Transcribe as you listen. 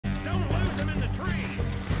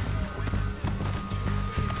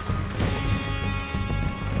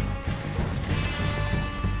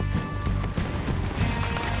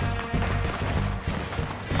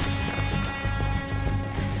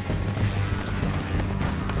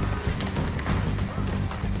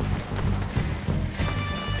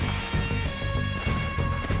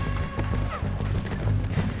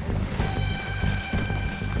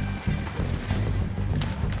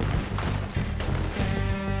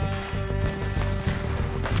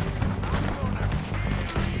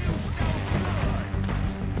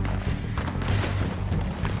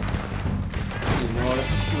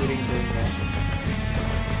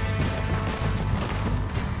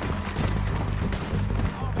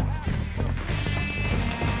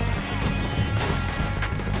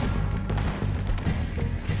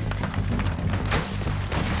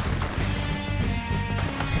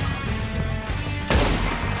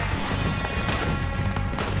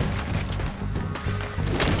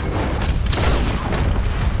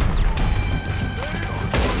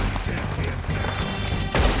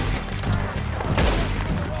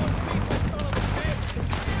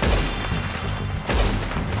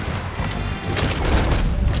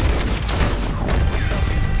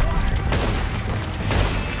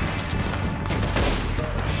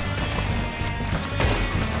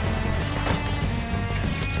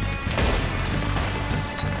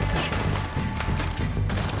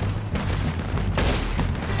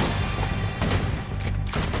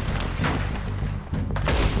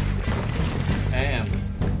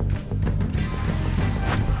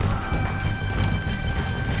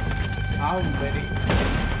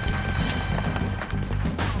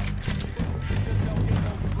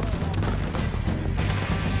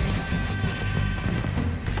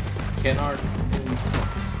cannot move.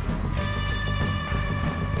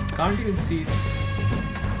 Can't even see it.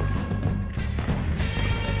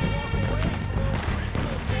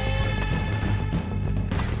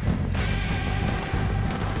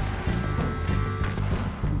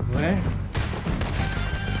 Where?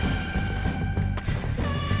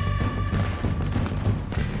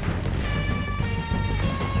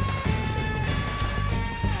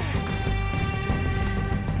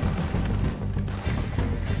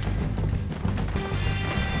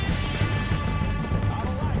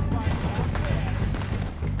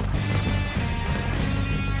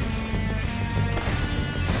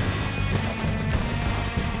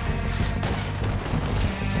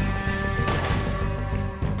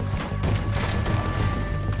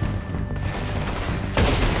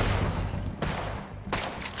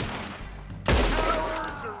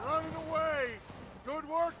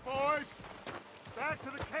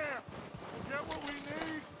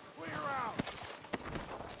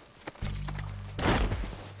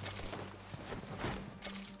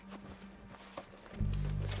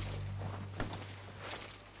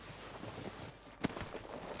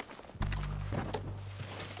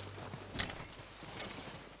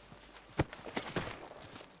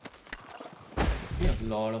 We have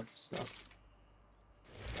a lot of stuff.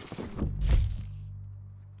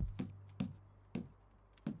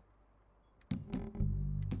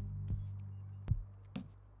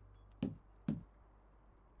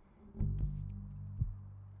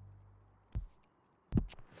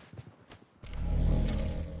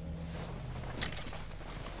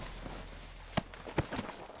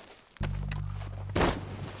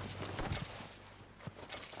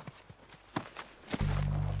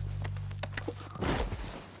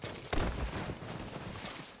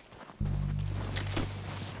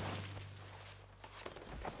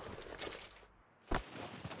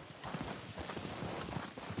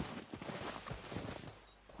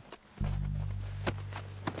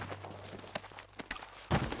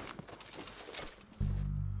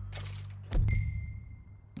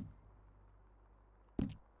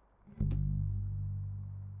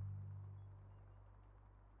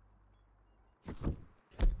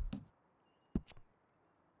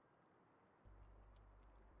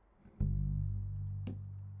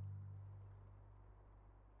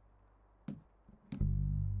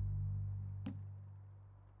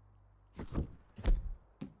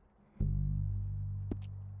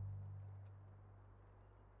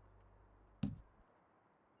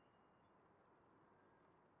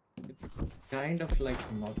 Kind of like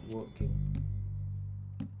not working.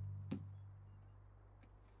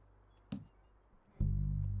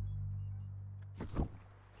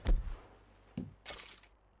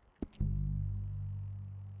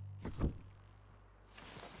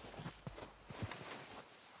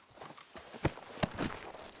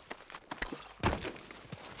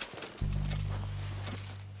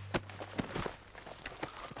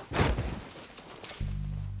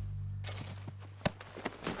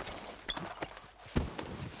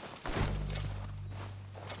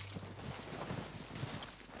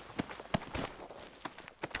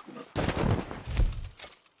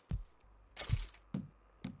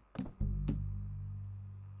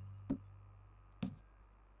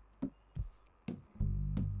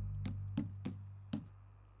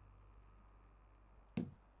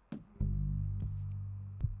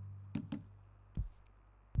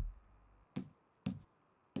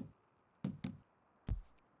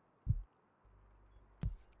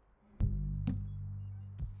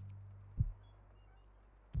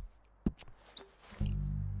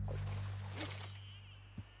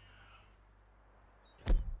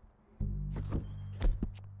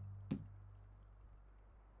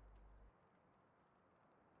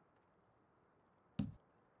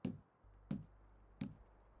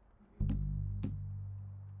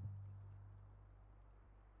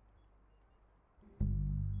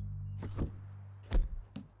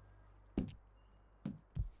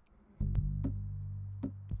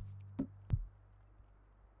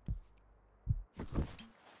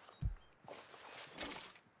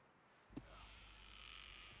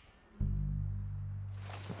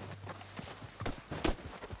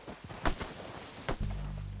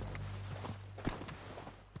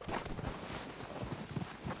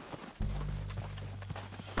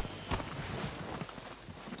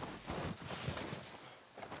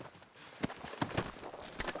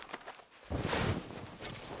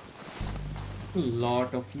 A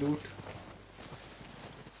lot of loot.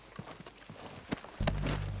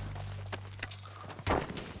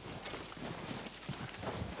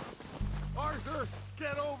 Arthur,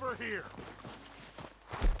 get over here.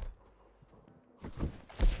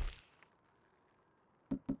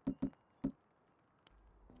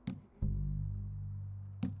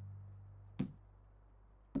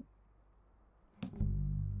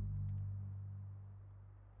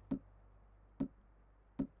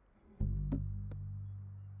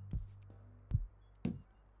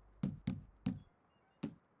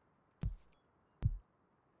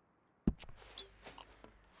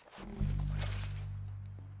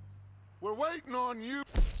 We're waiting on you.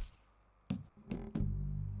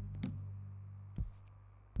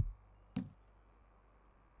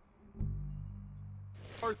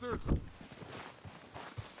 Arthur.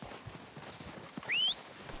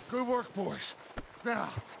 Good work, boys.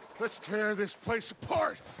 Now, let's tear this place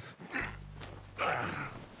apart.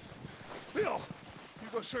 Bill, you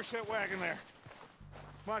go search that wagon there.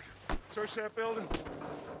 Mike, search that building.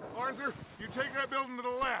 Arthur, you take that building to the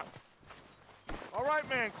left. All right,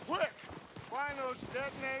 man, quick. Find those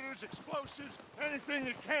detonators, explosives, anything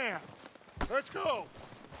you can. Let's go.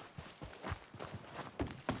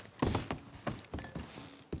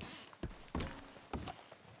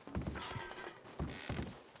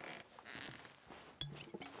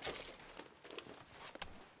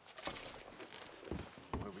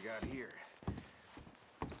 What do we got here?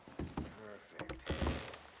 Perfect.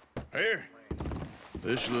 Here.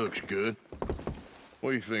 This looks good. What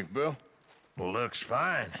do you think, Bill? Well, looks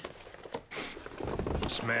fine.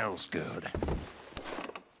 Smells good.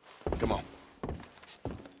 Come on.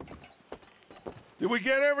 Did we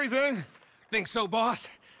get everything? Think so, boss?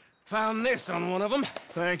 Found this on one of them.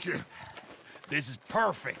 Thank you. This is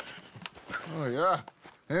perfect. Oh, yeah?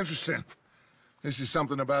 Interesting. This is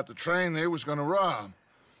something about the train they was gonna rob.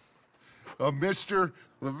 Of Mr.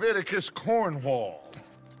 Leviticus Cornwall.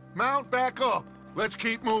 Mount back up. Let's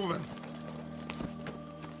keep moving.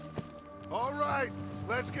 All right,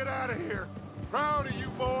 let's get out of here. Proud of you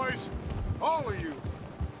boys. All of you.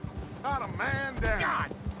 Not a man down.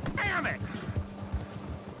 God damn it!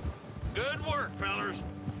 Good work, fellers.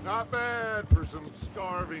 Not bad for some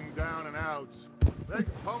starving down and outs. They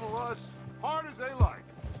can pummel us hard as they like.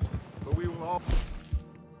 But we will all...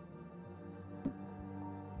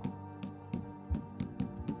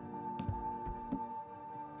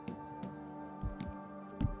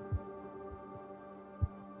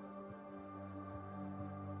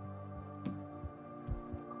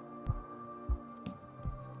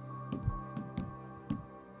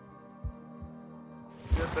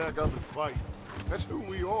 Get back up and fight. That's who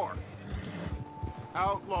we are.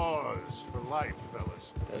 Outlaws for life,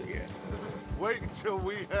 fellas. Hell yeah. Wait until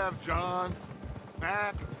we have John,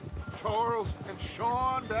 Mac, Charles, and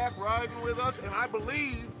Sean back riding with us, and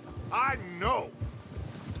I know,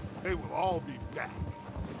 they will all be back.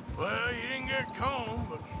 Well, you didn't get Combe,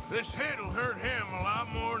 but this hit'll hurt him a lot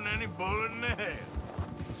more than any bullet in the head.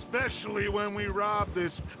 Especially when we rob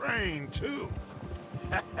this train, too.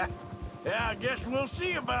 Yeah, I guess we'll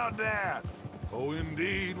see about that. Oh,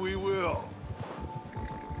 indeed we will.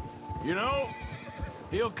 You know,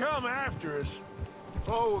 he'll come after us.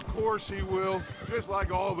 Oh, of course he will, just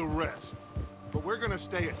like all the rest. But we're gonna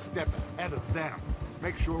stay a step ahead of them.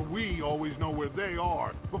 Make sure we always know where they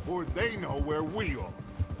are before they know where we are.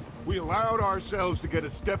 We allowed ourselves to get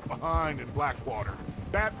a step behind in Blackwater.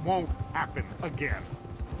 That won't happen again.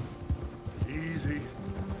 Easy.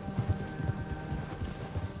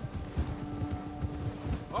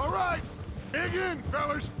 All right, dig in,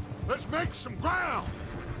 fellas. Let's make some ground.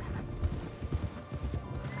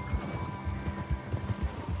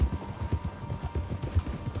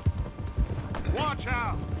 Watch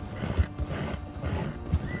out!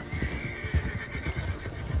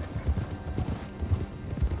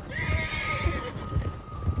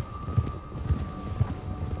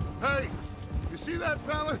 Hey, you see that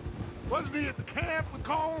fella? Wasn't he at the camp with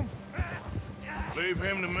Colm? Leave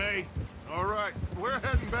him to me. All right, we're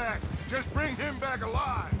heading back. Just bring him back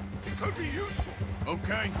alive. It could be useful.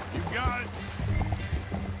 Okay, you got it.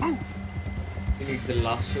 Move! You need the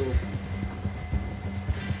lasso.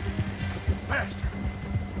 Faster.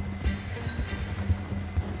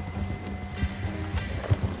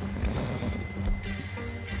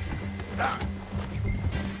 Ah.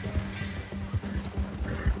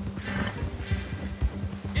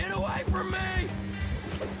 Get away from me!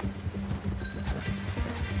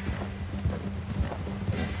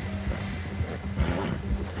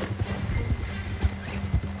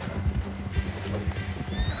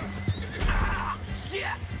 Ah, shit!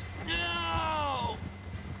 No!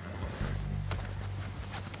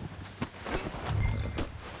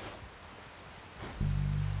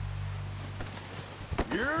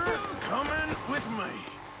 You're coming with me.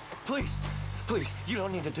 Please, please, you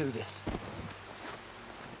don't need to do this.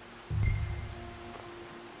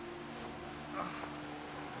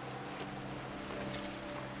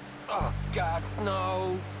 Oh, God,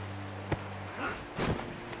 no.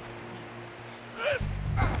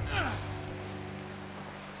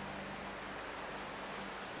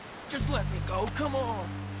 Just let me go, come on.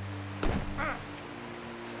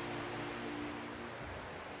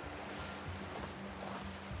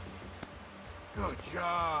 Good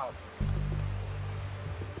job.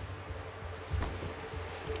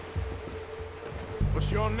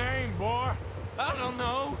 What's your name, boy? I don't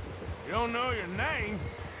know. You don't know your name?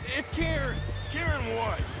 It's Kieran. Kieran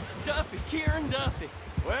what? Duffy. Kieran Duffy.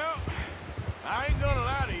 Well, I ain't gonna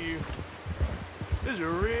lie to you. This is a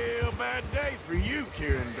real bad day for you,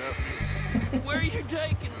 Kieran Duffy. Where are you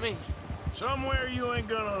taking me? Somewhere you ain't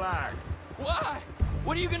gonna like. Why?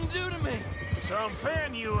 What are you gonna do to me?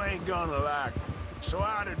 Something you ain't gonna like. So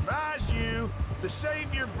I'd advise you to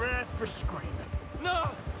save your breath for screaming. No,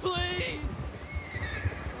 please.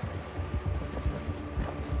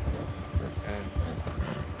 And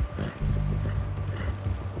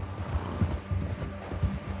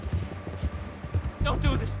Don't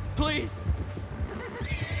do this, please.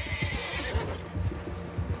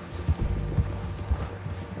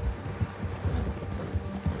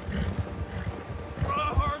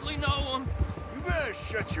 I hardly know him. You better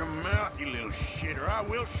shut your mouth, you little shit, or I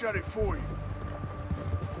will shut it for you.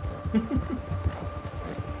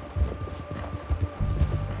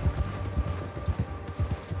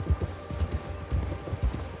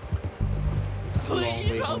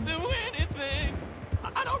 Please, I'll do anything.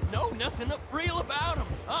 I don't know nothing real about him,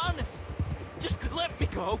 honest. Just let me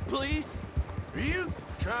go, please. Are you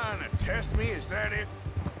trying to test me? Is that it?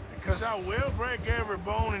 Because I will break every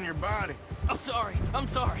bone in your body. I'm sorry.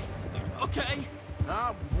 Okay?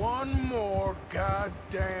 Not one more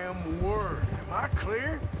goddamn word. Am I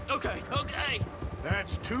clear? Okay.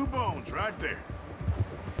 That's 2 bones right there.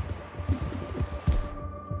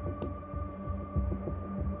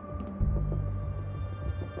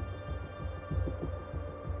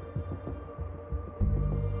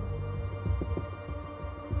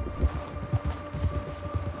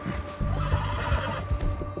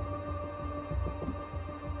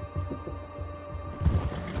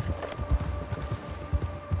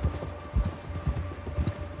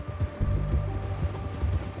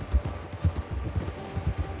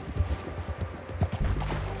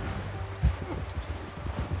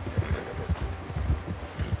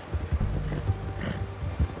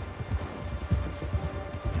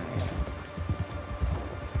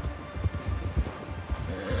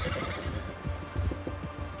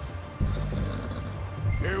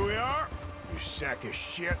 Sack of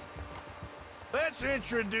shit. Let's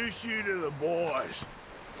introduce you to the boys.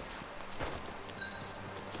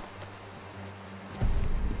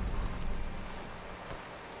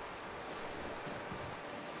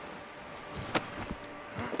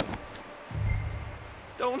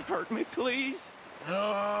 Don't hurt me, please.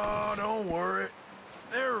 Oh, don't worry.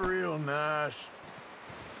 They're real nice.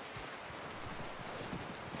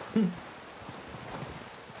 You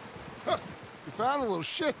found a little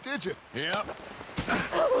shit, did you? Yep.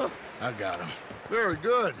 I got him. Very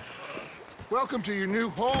good. Welcome to your new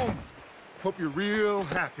home. Hope you're real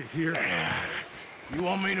happy here. You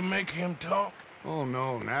want me to make him talk? Oh,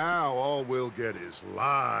 no, now all we'll get is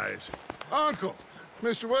lies. Uncle,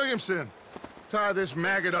 Mr. Williamson, tie this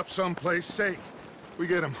maggot up someplace safe. We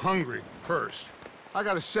get him hungry first. I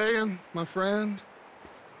got a saying, my friend.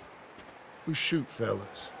 We shoot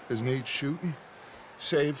fellas as need shooting,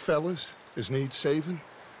 save fellas as need saving,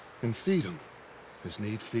 and feed 'em as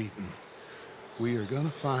need feeding. We are gonna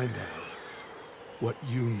find out what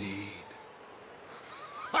you need.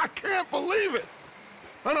 I can't believe it!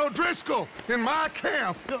 An O'Driscoll in my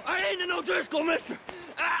camp! I ain't an O'Driscoll, mister!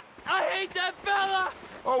 I hate that fella!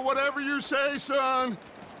 Oh, whatever you say, son.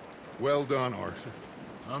 Well done, Arthur.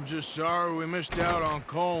 I'm just sorry we missed out on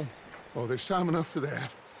Colm. Oh, there's time enough for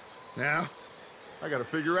that. Now, I gotta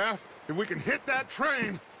figure out if we can hit that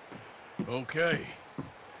train. Okay.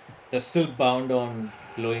 they're still bound on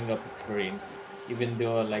blowing up a train, even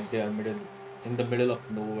though like they are in the middle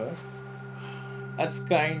of nowhere. That's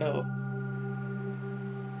kind of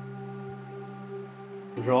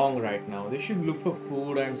wrong right now. They should look for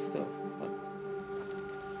food and stuff.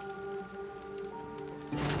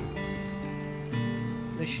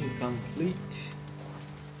 Mission complete.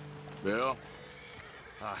 Bill?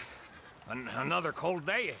 Another cold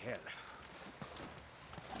day ahead.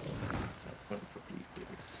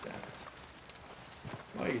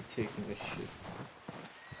 Why are you taking this shit?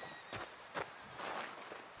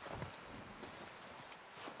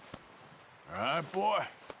 All right, boy.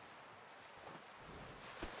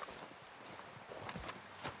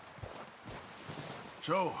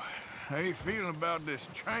 So, how you feeling about this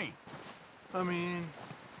train? I mean,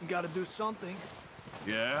 you gotta do something.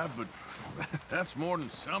 Yeah, but that's more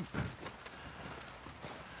than something.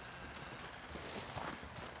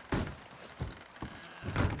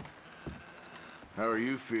 How are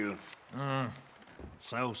you feeling?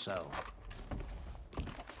 So-so.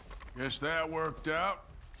 Guess that worked out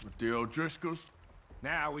with the O'Driscolls.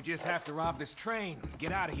 Now we just have to rob this train and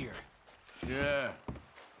get out of here. Yeah,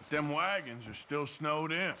 but them wagons are still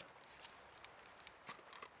snowed in.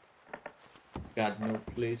 Got no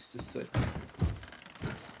place to sit.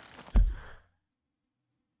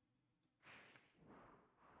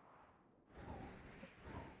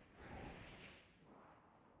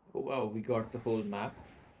 Oh wow, we got the whole map.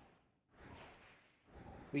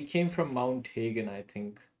 We came from Mount Hagen, I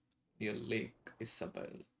think, near Lake Isabel.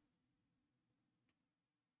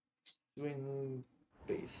 Swing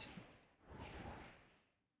base.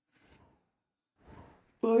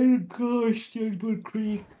 My gosh, Steamboat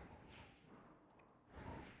Creek.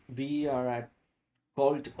 We are at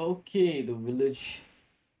Colt. Okay, the village,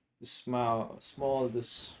 the small.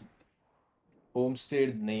 This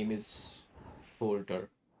homestead name is Coulter.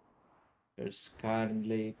 There's Scarn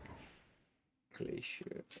Lake,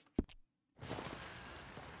 Glacier.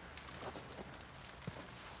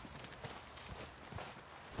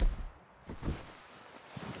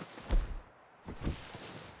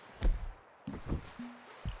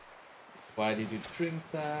 Why did you drink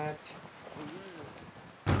that?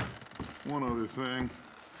 One other thing.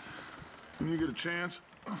 When you get a chance,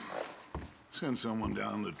 send someone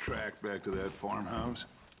down the track back to that farmhouse.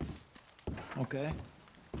 Okay.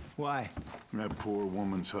 Why? That poor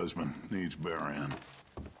woman's husband needs burying.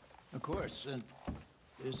 Of course. And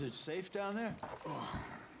is it safe down there?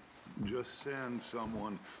 Just send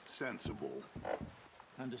someone sensible.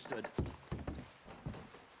 Understood.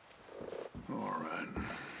 All right.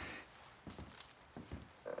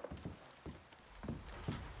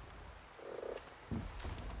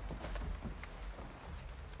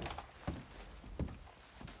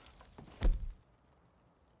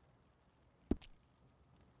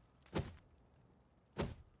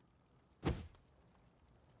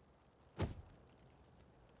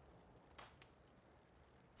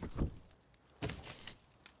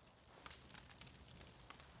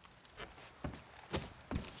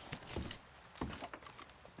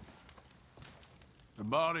 The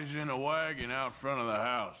body's in a wagon out front of the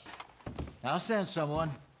house. I'll send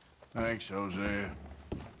someone. Thanks, Hosea.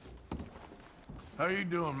 How you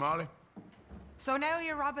doing, Molly? So now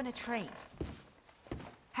you're robbing a train.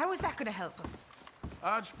 How is that gonna help us?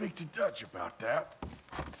 I'd speak to Dutch about that.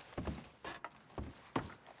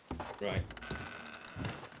 Right.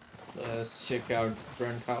 Let's check out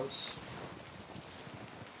front house.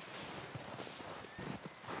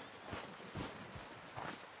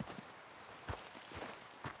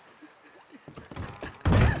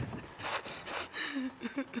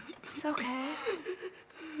 It's okay.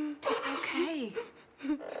 It's okay.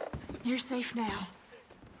 You're safe now.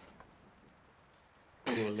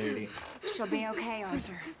 Poor lady. She'll be okay,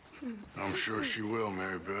 Arthur. I'm sure she will,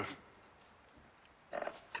 Mary Beth.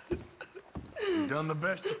 You done the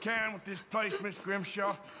best you can with this place, Miss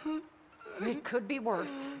Grimshaw? It could be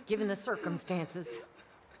worse, given the circumstances.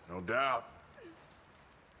 No doubt.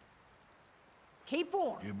 Keep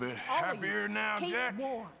warm. You a bit All of happier you. now, Keep Jack?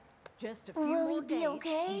 warm. Just a few Will more he be days,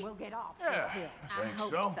 okay? and we'll get off Yeah, this hill. I think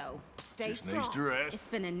hope so. Stay Just strong. needs to rest. It's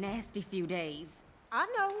been a nasty few days. I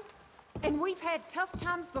know. And we've had tough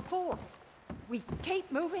times before. We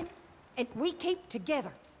keep moving, and we keep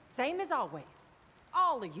together. Same as always.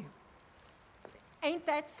 All of you. Ain't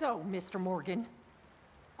that so, Mr. Morgan?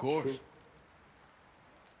 Of course. True.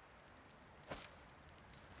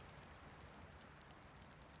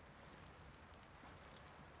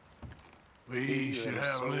 We should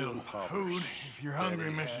have a little food if you're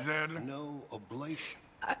hungry, Mrs. Adler. No oblation.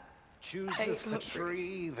 Chooseth the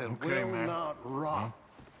tree that Okay, will man. not rot.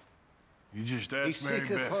 You just He asked Mary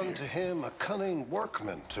seeketh Beth unto here. him a cunning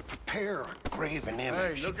workman to prepare a graven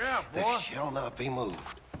image look out, boy. that shall not be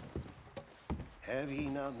moved. Have ye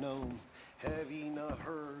not known? Have ye not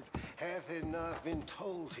heard? Hath it not been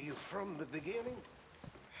told to you from the beginning?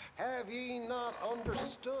 Have ye not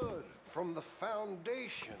understood from the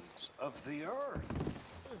foundations of the earth?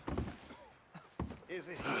 Is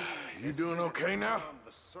it he You doing okay now? around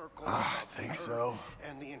the circle I of the think earth, so.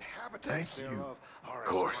 and the inhabitants Thank you. thereof are Of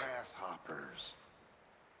course. as grasshoppers,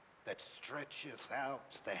 that stretcheth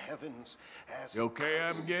out the heavens as You okay, a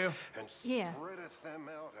curtain, Abigail? and Yeah. spreadeth them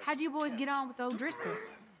out as How'd you boys tent get on with the to O'Driscolls?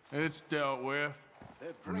 burn, It's dealt with.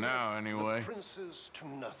 that For now, bringeth anyway. the princes to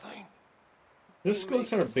nothing. This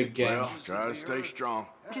girls are a big gang. Well, try to stay strong.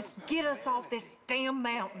 Just get us off this damn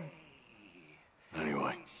mountain.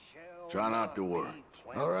 Anyway, Shall try not to worry. be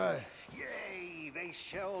planted. All right. Yea, they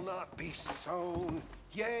shall not be sown.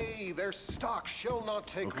 Yea, their stock shall not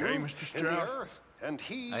take Okay, root Mr. in the Strauss? earth. And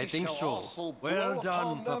he I think shall so. also Well blow done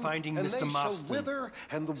upon for them, finding and Mr. they shall Marston. wither,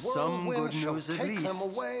 and the Some whirlwind good shall news at take them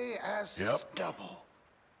least. away as Yep. stubble.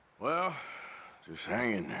 Well, Just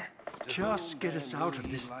hang in there. Just get us out of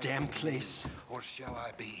this damn place. Or shall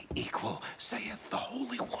I be equal, saith the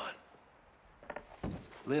Holy One?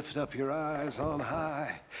 Lift up your eyes on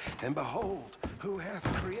high, and behold, who hath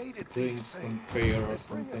created Doing these some things. prayer or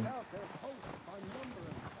something.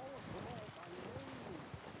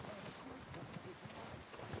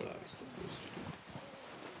 What I was supposed to do.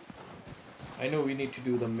 I know we need to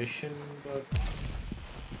do the mission, but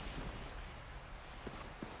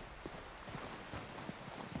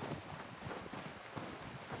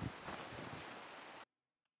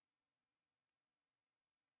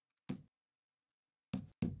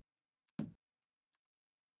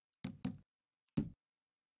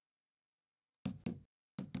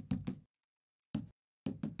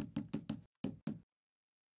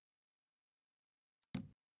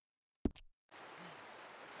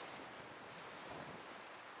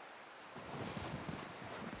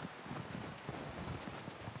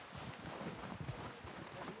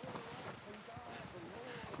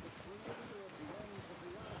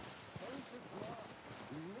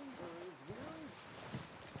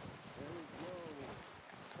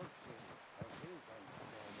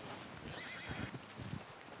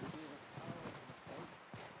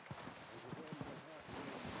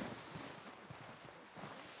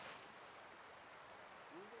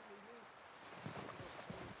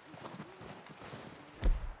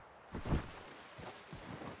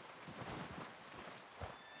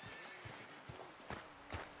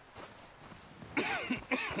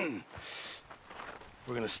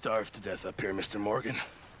We're gonna starve to death up here, Mr. Morgan.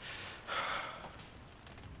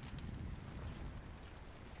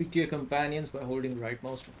 speak to your companions by holding right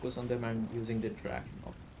mouse to focus on them and using the drag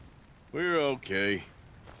knob. We're okay.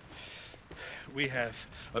 We have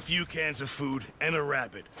a few cans of food and a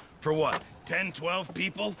rabbit. For what, 10, 12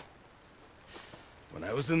 people? When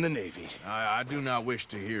I was in the Navy... I do not wish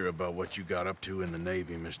to hear about what you got up to in the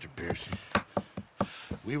Navy, Mr. Pearson.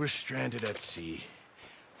 We were stranded at sea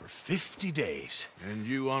for 50 days. And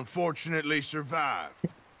you unfortunately survived.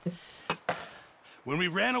 When we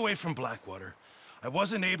ran away from Blackwater, I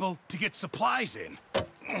wasn't able to get supplies in.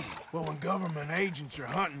 Well, when government agents are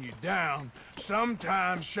hunting you down,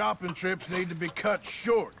 sometimes shopping trips need to be cut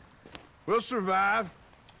short. We'll survive.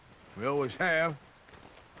 We always have.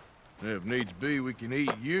 If needs be, we can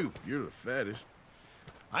eat you. You're the fattest.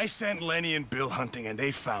 I sent Lenny and Bill hunting, and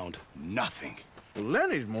they found nothing. Well,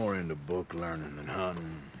 Lenny's more into book learning than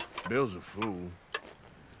hunting. Bill's a fool.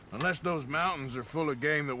 Unless those mountains are full of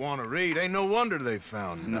game that want to read, ain't no wonder they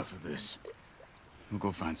found Enough of this. We'll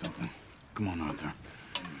go find something. Come on, Arthur.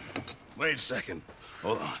 Wait a second.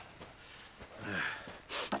 Hold on.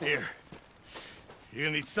 Here. You're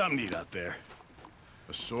gonna need something to eat out there.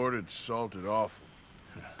 Assorted, salted offal.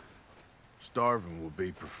 Starving will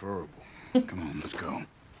be preferable. Come on, let's go.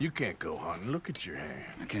 You can't go hunting. Look at your hand.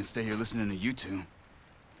 I can't stay here listening to you two.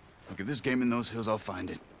 Look, if there's game in those hills, I'll find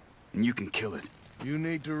it. And you can kill it. You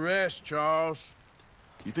need to rest, Charles.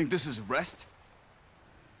 You think this is rest?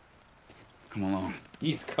 Come along.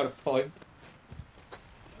 He's got a point.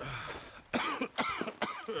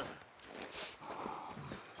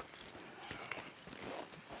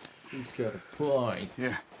 He's got a point.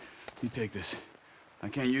 Here, you take this. I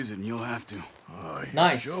can't use it, and you'll have to. Oh, you're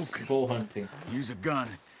Nice. joking. Bow hunting. Use a gun,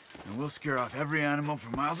 and we'll scare off every animal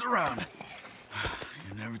for miles around.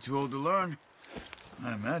 You're never too old to learn,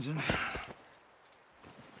 I imagine.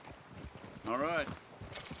 All right.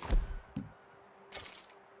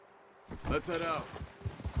 Let's head out.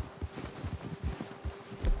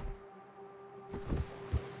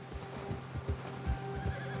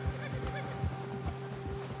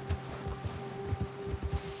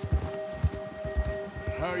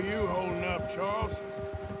 How are you holding up, Charles?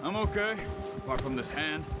 I'm okay, apart from this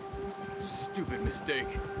hand. Stupid mistake.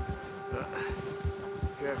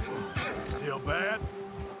 Careful. Still bad?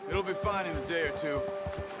 It'll be fine in a day or two.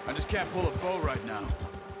 I just can't pull a bow right now.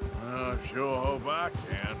 I sure hope I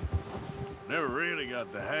can. Never really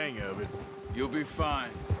got the hang of it. You'll be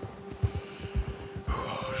fine.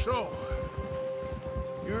 So,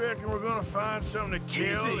 you reckon we're gonna find something to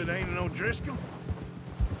kill that ain't no Driscoll?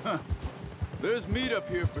 Huh. There's meat up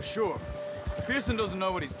here for sure. Pearson doesn't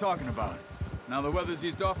know what he's talking about. Now the weather's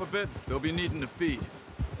eased off a bit, they'll be needing to feed.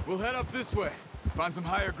 We'll head up this way, find some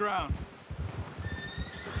higher ground.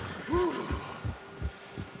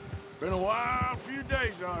 Been a wild few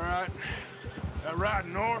days, all right. That ride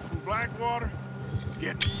north from Blackwater,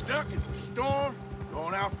 getting stuck in the storm,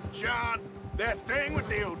 going out for John, that thing with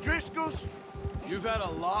the O'Driscolls. You've had a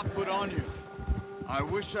lot put on you. I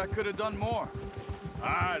wish I could have done more.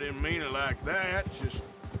 I didn't mean it like that, just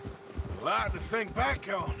a lot to think back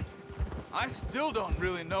on. I still don't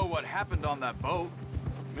really know what happened on that boat.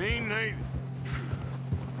 Me neither.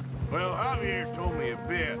 Well, Javier told me a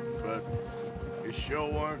bit, but it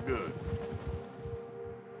sure weren't good.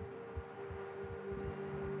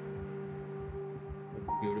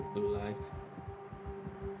 Beautiful life.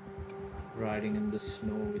 Riding in the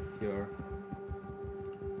snow with your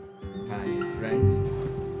tiny friend.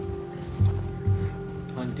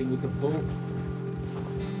 Hunting with a bow.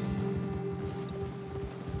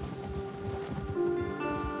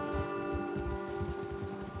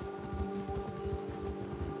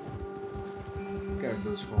 Look at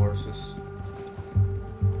those horses.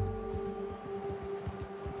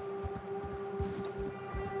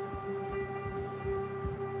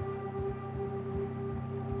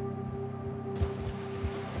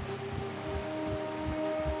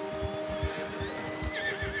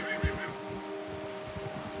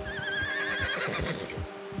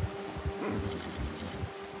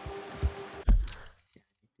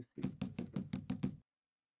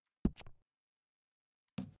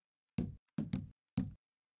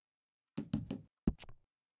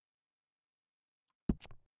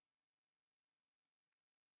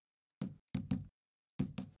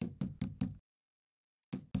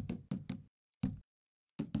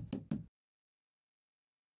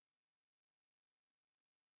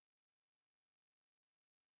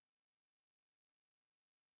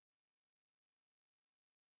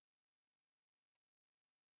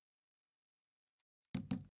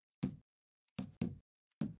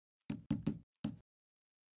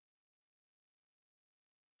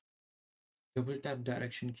 Double tap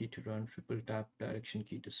direction key to run, triple tap direction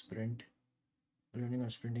key to sprint. Running or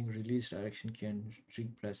sprinting, release direction key and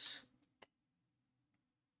repress.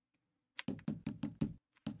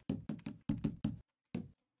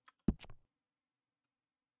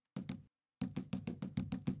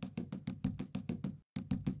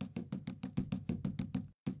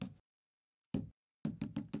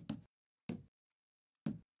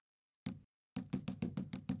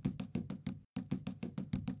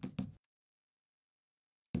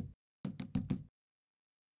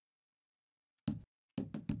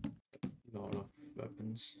 Lot of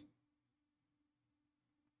weapons.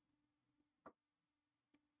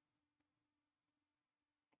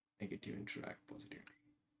 Negative interact, positive.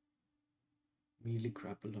 Melee,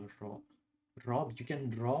 grapple, or rob. Rob, you can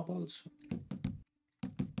rob also.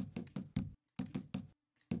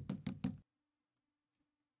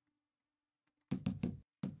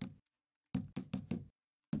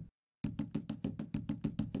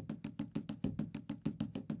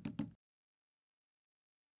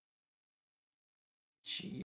 Gee.